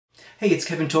Hey, it's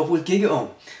Kevin Toph with GigaOhm.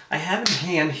 I have in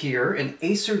hand here an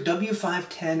Acer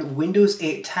W510 Windows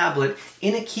 8 tablet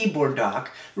in a keyboard dock.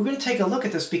 We're going to take a look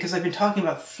at this because I've been talking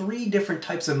about 3 different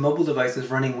types of mobile devices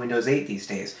running Windows 8 these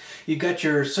days. You've got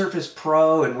your Surface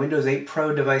Pro and Windows 8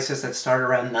 Pro devices that start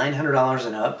around $900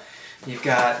 and up. You've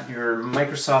got your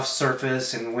Microsoft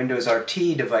Surface and Windows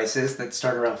RT devices that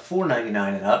start around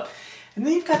 $499 and up. And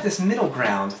then you've got this middle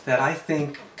ground that I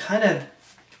think kind of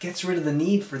gets rid of the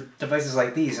need for devices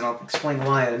like these, and I'll explain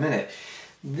why in a minute.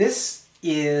 This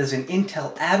is an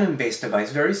Intel Atom-based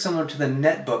device, very similar to the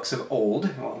netbooks of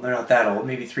old. Well, they're not that old,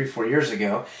 maybe 3-4 years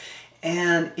ago.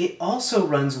 And it also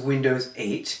runs Windows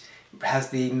 8. It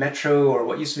has the Metro, or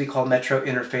what used to be called Metro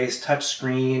interface,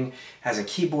 touchscreen, has a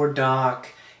keyboard dock,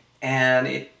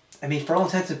 and for all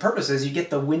intents and purposes, you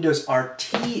get the Windows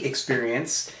RT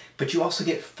experience, but you also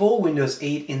get full Windows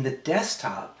 8 in the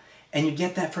desktop. And you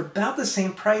get that for about the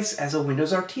same price as a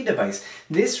Windows RT device.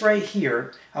 This right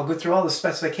here, I'll go through all the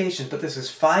specifications, but this is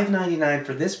 $599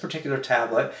 for this particular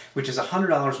tablet, which is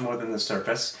 $100 more than the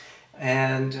Surface,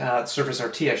 and Surface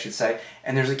RT I should say,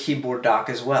 and there's a keyboard dock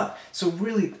as well. So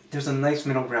really, there's a nice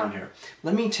middle ground here.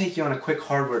 Let me take you on a quick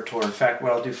hardware tour. In fact,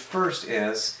 what I'll do first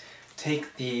is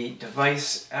take the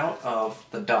device out of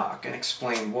the dock and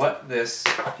explain what this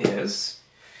is.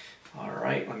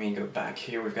 Alright, let me go back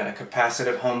here. We've got a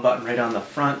capacitive home button right on the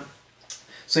front.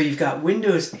 So you've got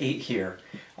Windows 8 here.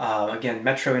 Again,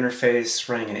 Metro interface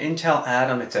running an Intel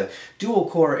Atom. It's a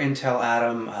dual-core Intel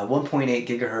Atom, 1.8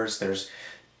 gigahertz. There's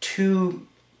 2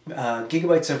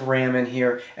 gigabytes of RAM in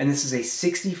here, and this is a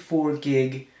 64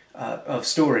 gig of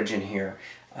storage in here.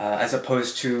 As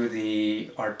opposed to the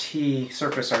RT,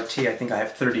 Surface RT, I think I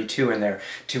have 32 in there.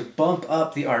 To bump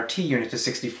up the RT unit to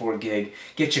 64 gig,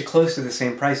 get you close to the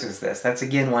same price as this. That's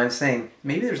again why I'm saying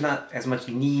maybe there's not as much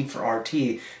need for RT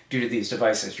due to these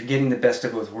devices. You're getting the best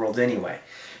of both worlds anyway.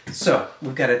 So,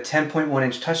 we've got a 10.1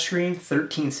 inch touchscreen,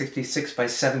 1366 by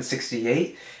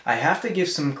 768. I have to give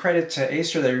some credit to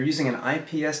Acer. They're using an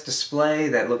IPS display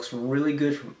that looks really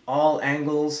good from all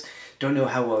angles. Don't know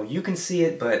how well you can see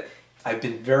it, but I've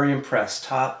been very impressed.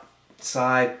 Top,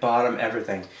 side, bottom,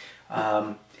 everything.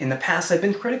 In the past, I've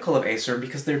been critical of Acer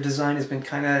because their design has been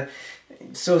kind of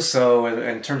so-so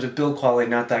in terms of build quality,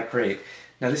 not that great.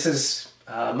 Now this is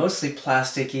mostly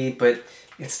plasticky, but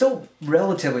it's still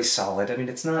relatively solid. I mean,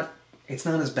 it's not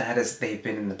as bad as they've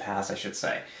been in the past, I should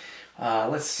say.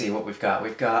 Let's see what we've got.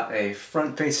 We've got a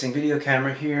front-facing video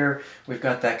camera here. We've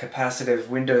got that capacitive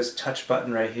Windows touch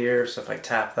button right here, so if I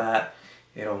tap that,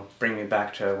 it'll bring me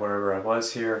back to wherever I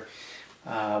was here.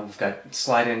 We've got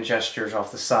slide-in gestures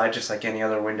off the side, just like any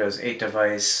other Windows 8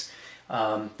 device.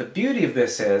 The beauty of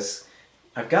this is,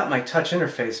 I've got my touch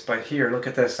interface, but here, look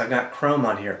at this, I've got Chrome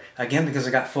on here. Again, because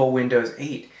I got full Windows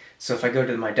 8. So if I go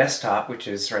to my desktop, which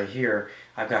is right here,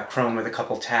 I've got Chrome with a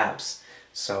couple tabs.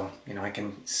 So, I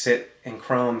can sit in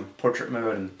Chrome portrait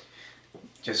mode and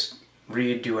just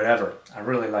read, do whatever. I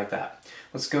really like that.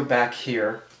 Let's go back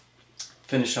here.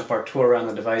 Finish up our tour around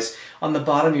the device. On the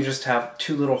bottom you just have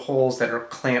 2 little holes that are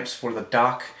clamps for the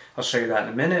dock. I'll show you that in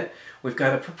a minute. We've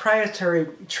got a proprietary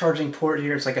charging port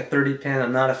here. It's like a 30 pin.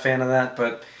 I'm not a fan of that,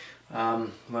 but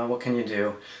well, what can you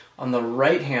do? On the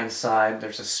right hand side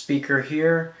there's a speaker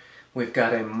here. We've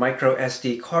got a micro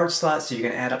SD card slot, so you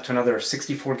can add up to another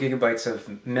 64 gigabytes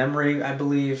of memory, I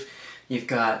believe. You've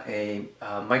got a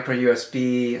micro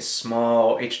USB, a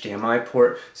small HDMI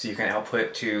port, so you can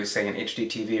output to, say, an HD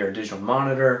TV or a digital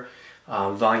monitor.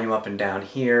 Volume up and down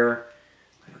here.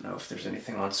 I don't know if there's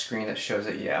anything on screen that shows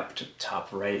it. Yeah, up to the top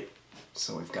right.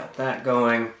 So we've got that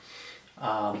going.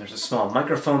 There's a small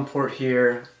microphone port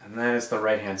here, and that is the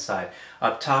right-hand side.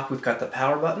 Up top, we've got the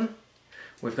power button.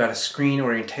 We've got a screen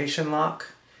orientation lock,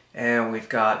 and we've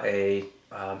got a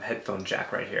headphone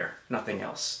jack right here. Nothing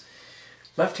else.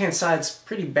 Left-hand side's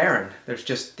pretty barren. There's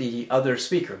just the other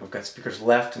speaker. We've got speakers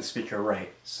left and speaker right.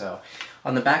 So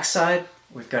on the back side,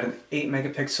 we've got an 8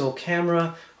 megapixel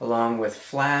camera along with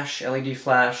flash, LED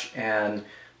flash, and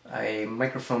a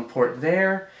microphone port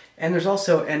there. And there's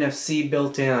also NFC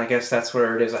built in. I guess that's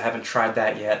where it is. I haven't tried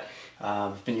that yet.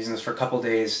 I've been using this for a couple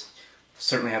days.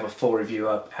 Certainly have a full review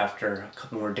up after a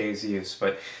couple more days use.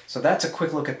 So that's a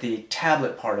quick look at the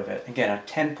tablet part of it. Again, a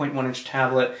 10.1 inch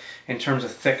tablet. In terms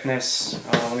of thickness,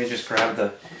 let me just grab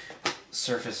the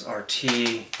Surface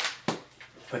RT,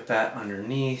 put that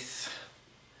underneath,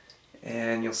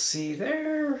 and you'll see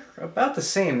they're about the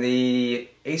same. The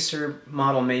Acer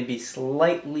model may be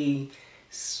slightly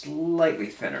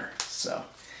thinner. So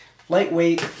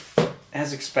lightweight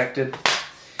as expected.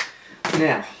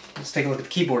 Now, let's take a look at the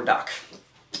keyboard dock,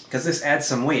 because this adds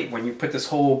some weight. When you put this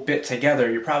whole bit together,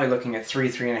 you're probably looking at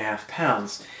 3.5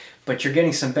 pounds. but you're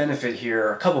getting some benefit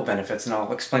here, a couple benefits, and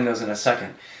I'll explain those in a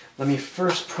second. Let me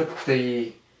first put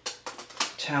the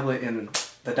tablet in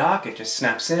the dock. It just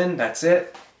snaps in, that's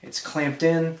it. It's clamped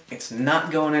in, it's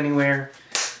not going anywhere.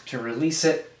 To release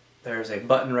it, there's a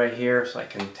button right here, so I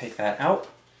can take that out,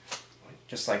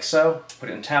 just like so, put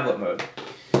it in tablet mode.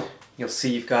 You'll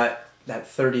see you've got that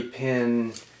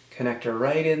 30-pin connector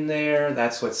right in there.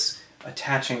 That's what's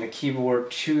attaching the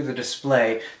keyboard to the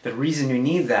display. The reason you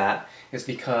need that is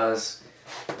because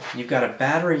you've got a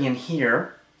battery in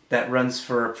here that runs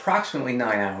for approximately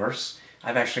 9 hours.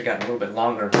 I've actually gotten a little bit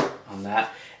longer on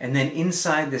that. And then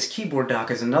inside this keyboard dock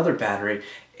is another battery.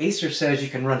 Acer says you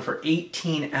can run for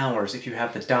 18 hours if you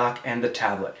have the dock and the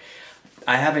tablet.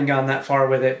 I haven't gone that far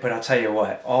with it, but I'll tell you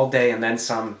what, all day and then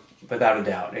some, without a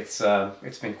doubt. It's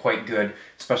been quite good,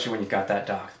 especially when you've got that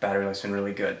dock. The battery life's been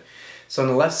really good. So on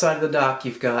the left side of the dock,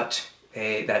 you've got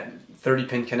that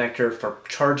 30-pin connector for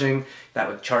charging. That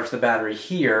would charge the battery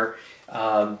here.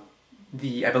 I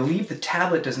believe the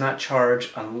tablet does not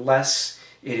charge unless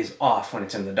it is off when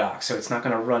it's in the dock, so it's not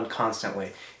going to run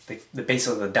constantly. The base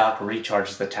of the dock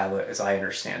recharges the tablet, as I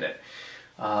understand it.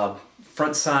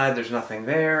 Front side, there's nothing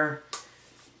there.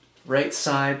 Right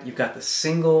side, you've got the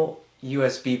single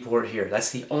USB port here.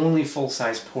 That's the only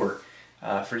full-size port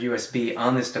for USB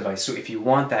on this device. So if you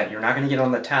want that, you're not going to get it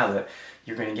on the tablet.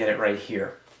 You're going to get it right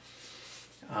here.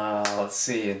 Let's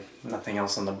see, nothing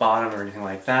else on the bottom or anything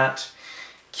like that.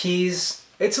 Keys,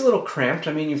 it's a little cramped.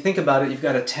 I mean, you think about it, you've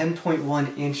got a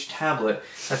 10.1-inch tablet.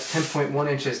 That's 10.1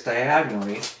 inches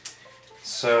diagonally.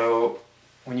 So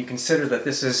when you consider that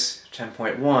this is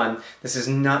 10.1, this is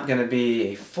not going to be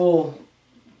a full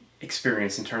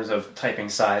experience in terms of typing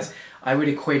size. I would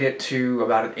equate it to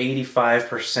about an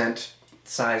 85%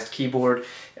 sized keyboard.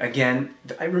 Again,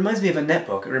 it reminds me of a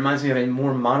netbook. It reminds me of a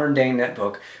more modern day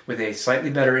netbook with a slightly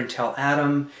better Intel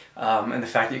Atom, and the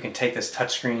fact that you can take this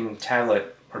touchscreen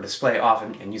tablet or display off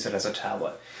and use it as a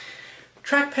tablet.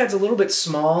 Trackpad's a little bit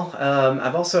small.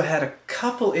 I've also had a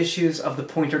couple issues of the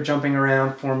pointer jumping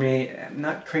around for me. I'm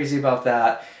not crazy about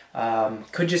that.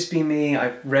 Could just be me.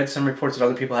 I've read some reports of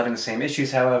other people having the same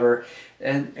issues, however.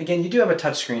 And again, you do have a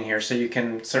touch screen here, so you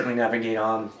can certainly navigate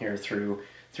on here through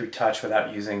touch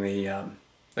without using the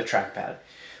trackpad,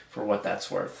 for what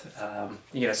that's worth.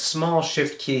 You get a small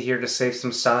shift key here to save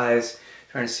some size.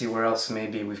 Trying to see where else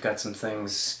maybe we've got some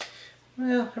things.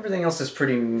 Well, everything else is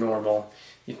pretty normal.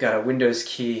 You've got a Windows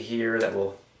key here that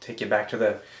will take you back to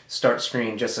the start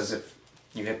screen just as if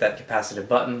you hit that capacitive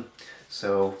button.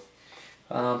 So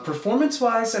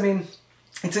performance-wise, I mean,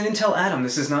 it's an Intel Atom.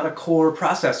 This is not a Core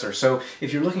processor. So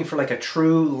if you're looking for like a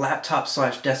true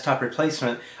laptop/desktop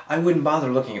replacement, I wouldn't bother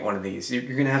looking at one of these. You're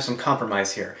going to have some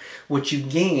compromise here. What you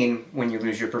gain when you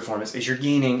lose your performance is you're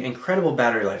gaining incredible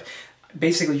battery life.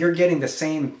 Basically, you're getting the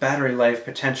same battery life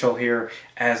potential here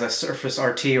as a Surface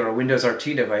RT or a Windows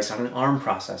RT device on an ARM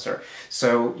processor.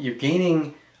 So you're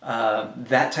gaining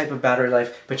that type of battery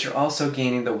life, but you're also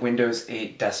gaining the Windows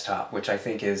 8 desktop, which I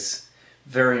think is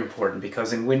very important,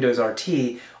 because in Windows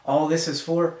RT, all this is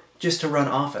for just to run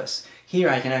Office. Here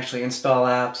I can actually install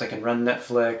apps, I can run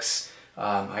Netflix,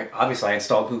 obviously I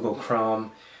install Google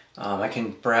Chrome, I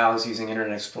can browse using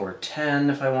Internet Explorer 10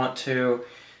 if I want to.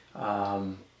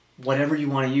 Whatever you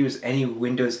want to use, any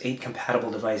Windows 8 compatible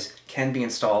device can be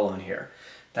installed on here.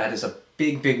 That is a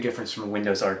big, big difference from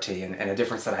Windows RT, and a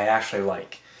difference that I actually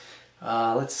like.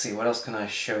 Let's see, what else can I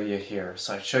show you here?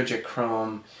 So I showed you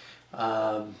Chrome.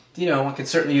 You know, one can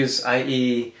certainly use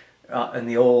IE in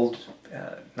the old,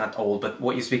 not old, but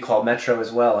what used to be called Metro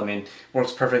as well. I mean,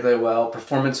 works perfectly well.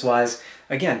 Performance-wise,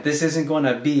 again, this isn't going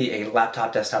to be a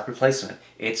laptop desktop replacement.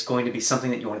 It's going to be something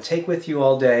that you want to take with you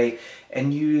all day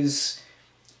and use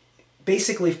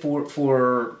basically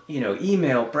for you know,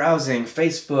 email, browsing,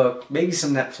 Facebook, maybe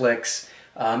some Netflix.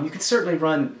 You can certainly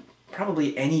run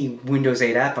probably any Windows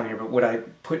 8 app on here, but would I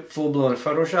put full-blown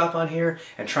Photoshop on here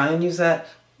and try and use that?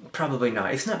 Probably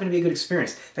not. It's not going to be a good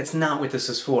experience. That's not what this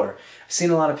is for. I've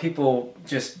seen a lot of people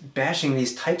just bashing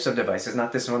these types of devices,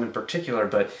 not this one in particular,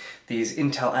 but these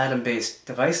Intel Atom-based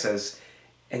devices.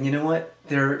 And you know what?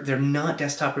 They're not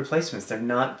desktop replacements. They're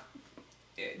not.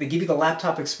 They give you the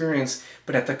laptop experience,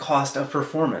 but at the cost of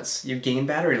performance. You gain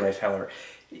battery life, however.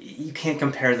 You can't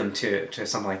compare them to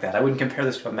something like that. I wouldn't compare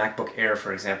this to a MacBook Air,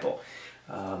 for example.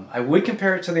 I would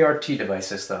compare it to the RT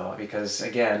devices, though, because,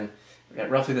 again,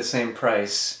 at roughly the same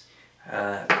price,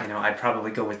 you know, I'd probably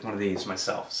go with one of these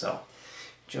myself. So,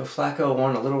 Joe Flacco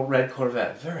won a little red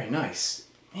Corvette. Very nice.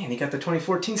 Man, he got the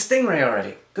 2014 Stingray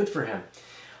already. Good for him.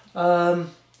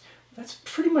 That's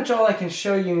pretty much all I can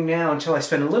show you now until I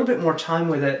spend a little bit more time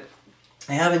with it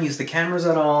I haven't used the cameras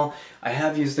at all. I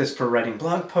have used this for writing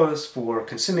blog posts, for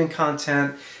consuming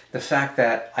content. The fact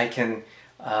that I can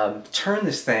turn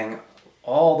this thing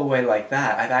all the way like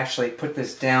that. I've actually put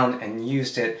this down and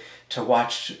used it to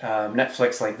watch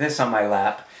Netflix like this on my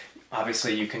lap.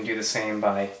 Obviously you can do the same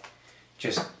by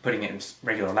just putting it in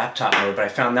regular laptop mode, but I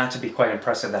found that to be quite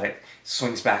impressive that it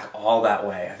swings back all that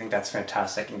way. I think that's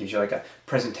fantastic and gives you like a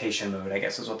presentation mode, I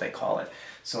guess is what they call it.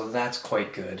 So that's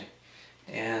quite good.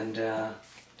 And,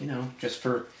 you know, just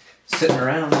for sitting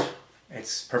around,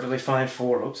 it's perfectly fine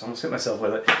for, oops, I almost hit myself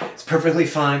with it. It's perfectly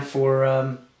fine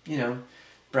for, you know,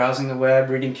 browsing the web,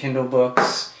 reading Kindle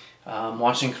books,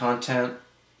 watching content,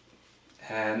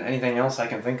 and anything else I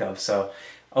can think of. So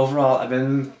overall, I've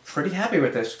been pretty happy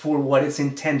with this for what it's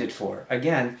intended for.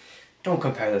 Again, don't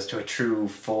compare this to a true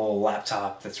full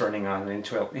laptop that's running on an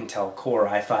Intel Core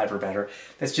i5 or better.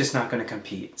 That's just not going to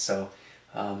compete. So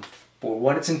for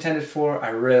what it's intended for, I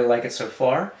really like it so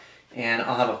far. And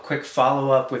I'll have a quick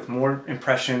follow-up with more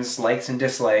impressions, likes and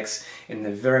dislikes in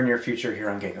the very near future here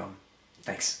on Gig Home.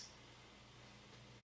 Thanks.